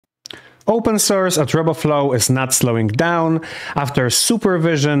Open source at Roboflow is not slowing down. After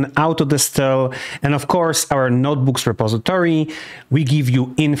supervision, autodistill, and of course our notebooks repository, we give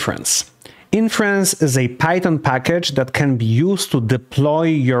you Inference. Inference is a Python package that can be used to deploy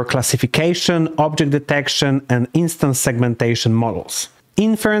your classification, object detection, and instance segmentation models.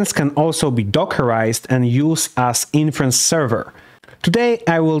 Inference can also be Dockerized and used as Inference Server. Today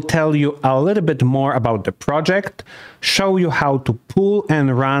I will tell you a little bit more about the project, show you how to pull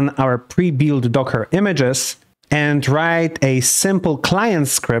and run our pre-built Docker images, and write a simple client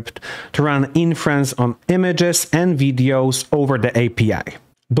script to run inference on images and videos over the API.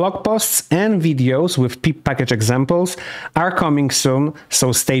 Blog posts and videos with pip package examples are coming soon,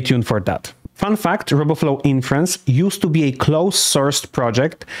 so stay tuned for that. Fun fact, Roboflow Inference used to be a closed-sourced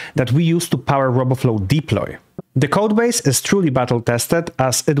project that we used to power Roboflow Deploy. The codebase is truly battle-tested,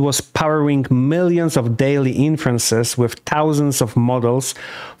 as it was powering millions of daily inferences with thousands of models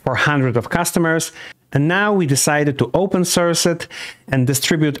for hundreds of customers, and now we decided to open source it and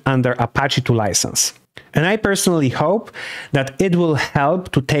distribute under Apache 2 license. And I personally hope that it will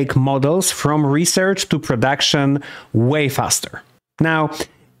help to take models from research to production way faster. Now,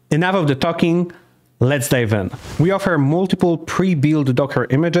 enough of the talking, let's dive in. We offer multiple pre-built Docker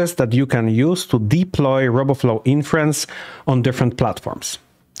images that you can use to deploy Roboflow Inference on different platforms.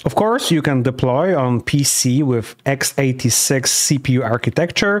 Of course, you can deploy on PC with x86 CPU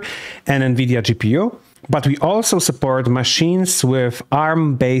architecture and NVIDIA GPU, but we also support machines with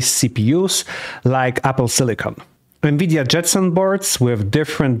ARM-based CPUs like Apple Silicon. NVIDIA Jetson boards with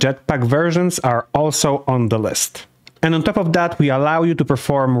different Jetpack versions are also on the list. And on top of that, we allow you to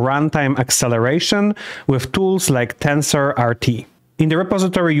perform runtime acceleration with tools like TensorRT. In the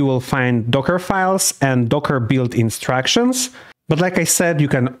repository, you will find Docker files and Docker build instructions. But like I said, you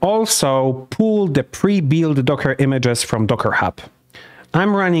can also pull the pre-built Docker images from Docker Hub.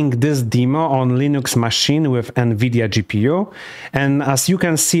 I'm running this demo on Linux machine with NVIDIA GPU. And as you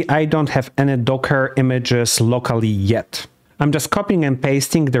can see, I don't have any Docker images locally yet. I'm just copying and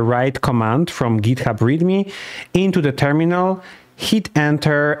pasting the right command from GitHub README into the terminal, hit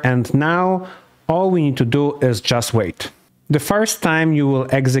enter, and now all we need to do is just wait. The first time you will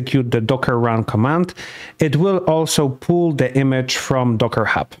execute the docker run command, it will also pull the image from Docker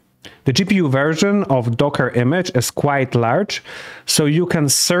Hub. The GPU version of Docker image is quite large, so you can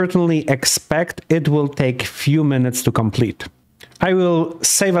certainly expect it will take few minutes to complete. I will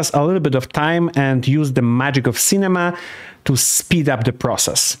save us a little bit of time and use the magic of cinema to speed up the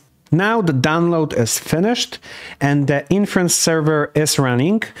process. Now the download is finished and the inference server is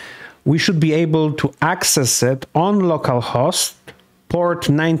running. We should be able to access it on localhost port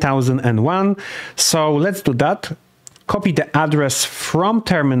 9001. So let's do that. Copy the address from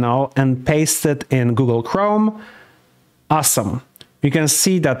terminal and paste it in Google Chrome. Awesome. You can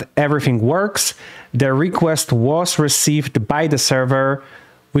see that everything works. The request was received by the server.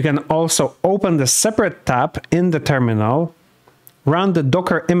 We can also open the separate tab in the terminal, run the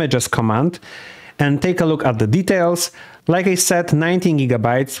Docker images command, and take a look at the details. Like I said, 19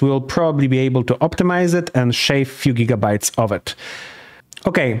 gigabytes. We'll probably be able to optimize it and shave a few gigabytes of it.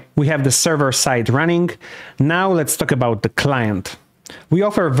 Okay, we have the server side running. Now let's talk about the client. We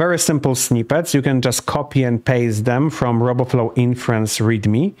offer very simple snippets. You can just copy and paste them from Roboflow Inference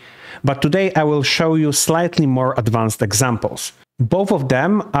README. But today I will show you slightly more advanced examples. Both of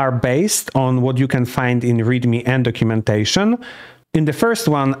them are based on what you can find in README and documentation. In the first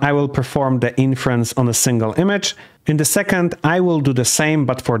one, I will perform the inference on a single image. In the second, I will do the same,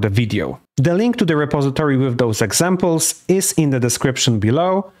 but for the video. The link to the repository with those examples is in the description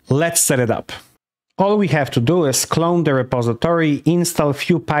below. Let's set it up. All we have to do is clone the repository, install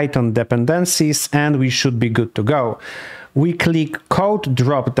few Python dependencies, and we should be good to go. We click Code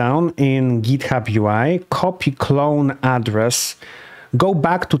dropdown in GitHub UI, copy clone address, go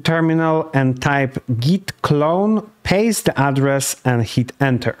back to terminal and type git clone, paste the address and hit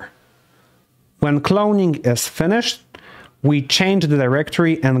enter. When cloning is finished, we change the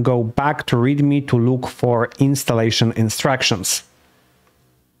directory and go back to README to look for installation instructions.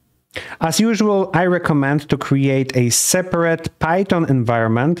 As usual, I recommend to create a separate Python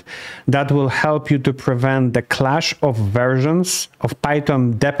environment that will help you to prevent the clash of versions of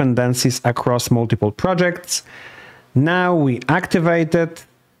Python dependencies across multiple projects. Now we activate it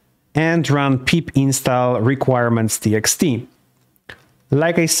and run pip install requirements.txt.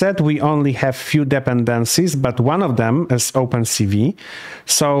 Like I said, we only have few dependencies, but one of them is OpenCV,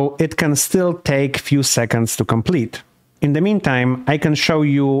 so it can still take few seconds to complete. In the meantime, I can show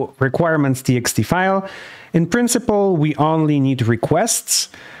you requirements.txt file. In principle, we only need requests,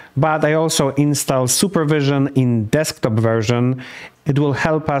 but I also install supervision in desktop version. It will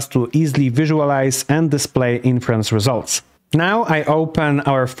help us to easily visualize and display inference results. Now I open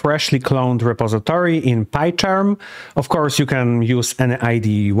our freshly cloned repository in PyCharm. Of course, you can use any IDE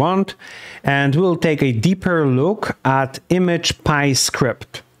you want, and we'll take a deeper look at image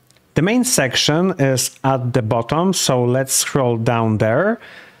PyScript. The main section is at the bottom, so let's scroll down there.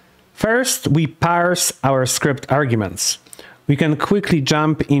 First, we parse our script arguments. We can quickly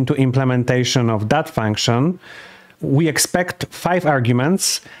jump into implementation of that function. We expect 5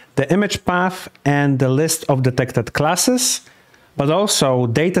 arguments, the image path and the list of detected classes, but also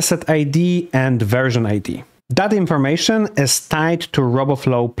dataset ID and version ID. That information is tied to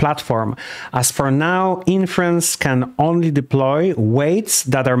Roboflow platform, as for now, Inference can only deploy weights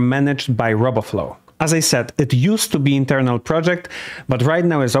that are managed by Roboflow. As I said, it used to be internal project, but right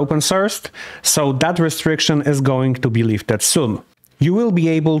now is open sourced, so that restriction is going to be lifted soon. You will be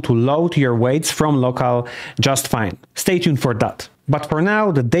able to load your weights from local just fine. Stay tuned for that. But for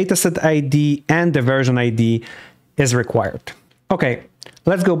now, the dataset ID and the version ID is required. Okay,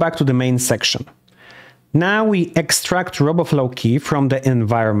 let's go back to the main section. Now we extract Roboflow key from the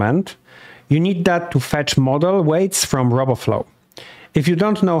environment. You need that to fetch model weights from Roboflow. If you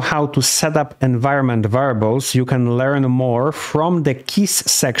don't know how to set up environment variables, you can learn more from the keys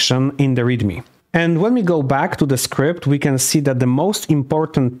section in the README. And when we go back to the script, we can see that the most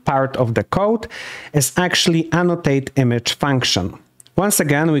important part of the code is actually annotate image function. Once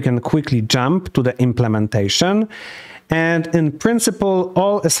again, we can quickly jump to the implementation. And in principle,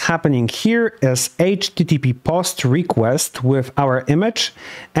 all is happening here is HTTP post request with our image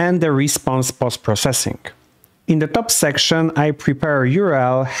and the response post-processing. In the top section, I prepare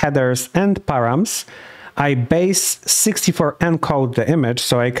URL, headers, and params. I base 64 encode the image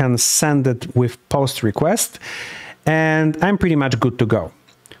so I can send it with post request, and I'm pretty much good to go.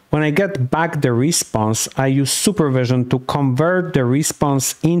 When I get back the response, I use supervision to convert the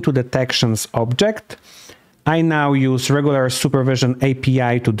response into detections object. I now use regular supervision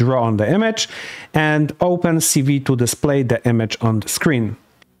API to draw on the image and OpenCV to display the image on the screen.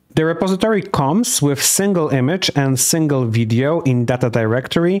 The repository comes with single image and single video in data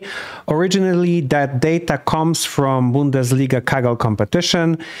directory. Originally, that data comes from Bundesliga Kaggle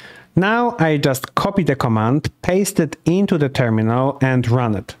competition. Now I just copy the command, paste it into the terminal and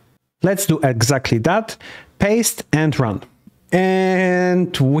run it. Let's do exactly that. Paste and run.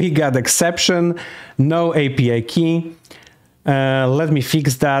 And we got exception, no API key. Let me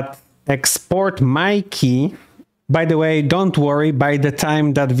fix that. Export my key. By the way, don't worry, by the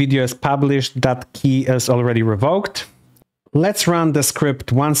time that video is published, that key is already revoked. Let's run the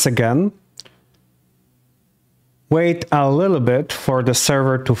script once again. Wait a little bit for the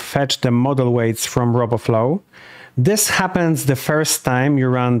server to fetch the model weights from Roboflow. This happens the first time you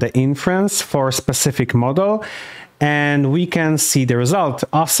run the inference for a specific model, and we can see the result.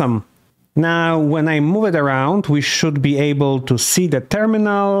 Awesome. Now, when I move it around, we should be able to see the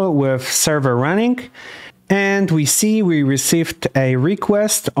terminal with server running. And we see we received a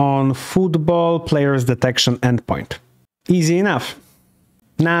request on football players detection endpoint. Easy enough.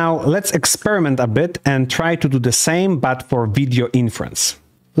 Now let's experiment a bit and try to do the same but for video inference.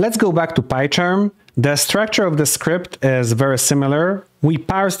 Let's go back to PyCharm. The structure of the script is very similar. We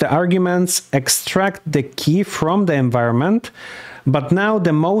parse the arguments, extract the key from the environment, but now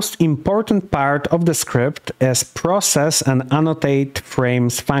the most important part of the script is process and annotate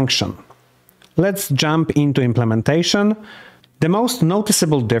frames function. Let's jump into implementation. The most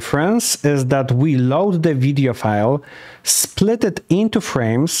noticeable difference is that we load the video file, split it into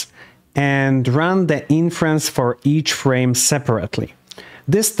frames, and run the inference for each frame separately.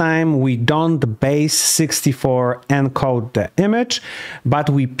 This time we don't base 64 encode the image, but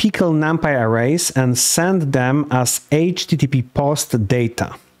we pickle NumPy arrays and send them as HTTP post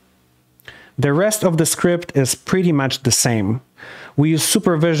data. The rest of the script is pretty much the same. We use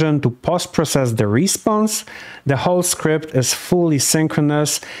supervision to post-process the response. The whole script is fully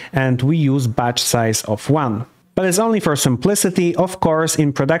synchronous and we use batch size of 1. But it's only for simplicity. Of course,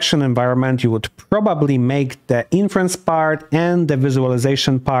 in production environment, you would probably make the inference part and the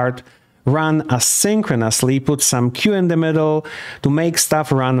visualization part run asynchronously, put some queue in the middle to make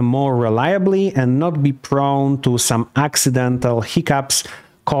stuff run more reliably and not be prone to some accidental hiccups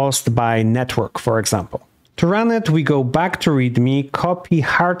caused by network, for example. To run it, we go back to README, copy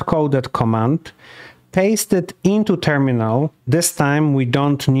hard-coded command, paste it into terminal. This time we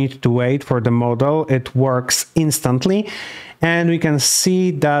don't need to wait for the model, it works instantly. And we can see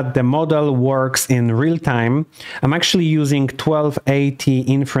that the model works in real time. I'm actually using 1280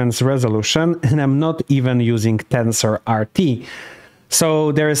 inference resolution and I'm not even using TensorRT.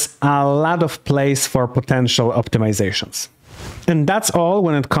 So there's a lot of place for potential optimizations. And that's all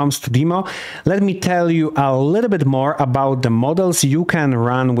when it comes to demo. Let me tell you a little bit more about the models you can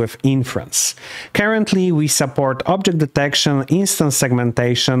run with Inference. Currently, we support object detection, instance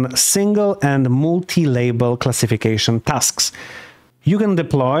segmentation, single and multi-label classification tasks. You can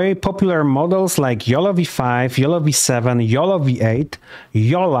deploy popular models like YOLO v5, YOLO v7, YOLO v8,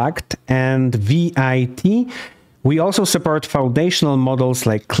 YOLACT, and VIT. We also support foundational models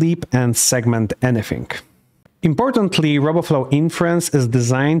like Clip and Segment Anything. Importantly, Roboflow Inference is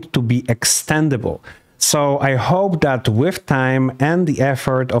designed to be extendable. So I hope that with time and the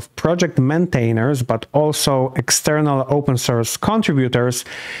effort of project maintainers, but also external open source contributors,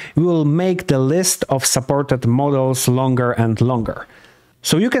 we will make the list of supported models longer and longer.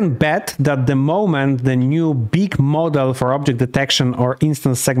 So you can bet that the moment the new big model for object detection or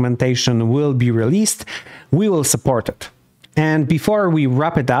instance segmentation will be released, we will support it. And before we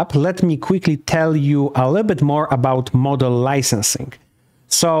wrap it up, let me quickly tell you a little bit more about model licensing.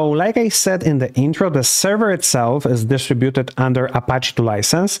 So, like I said in the intro, the server itself is distributed under Apache 2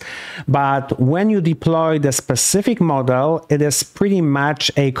 license, but when you deploy the specific model, it is pretty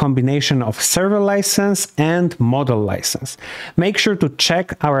much a combination of server license and model license. Make sure to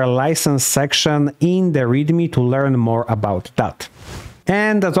check our license section in the README to learn more about that.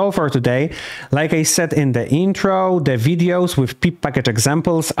 And that's all for today. Like I said in the intro, the videos with pip package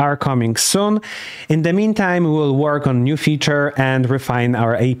examples are coming soon. In the meantime, we will work on new feature and refine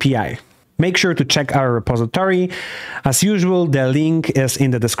our API. Make sure to check our repository. As usual, the link is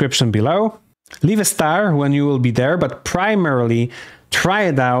in the description below. Leave a star when you will be there, but primarily try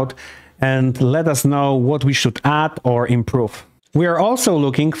it out and let us know what we should add or improve. We are also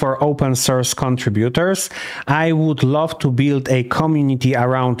looking for open source contributors. I would love to build a community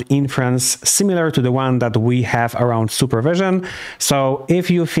around Inference similar to the one that we have around supervision. So if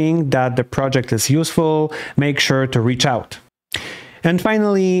you think that the project is useful, make sure to reach out. And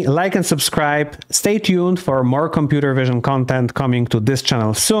finally, like and subscribe. Stay tuned for more computer vision content coming to this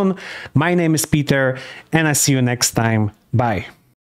channel soon. My name is Peter, and I see you next time. Bye.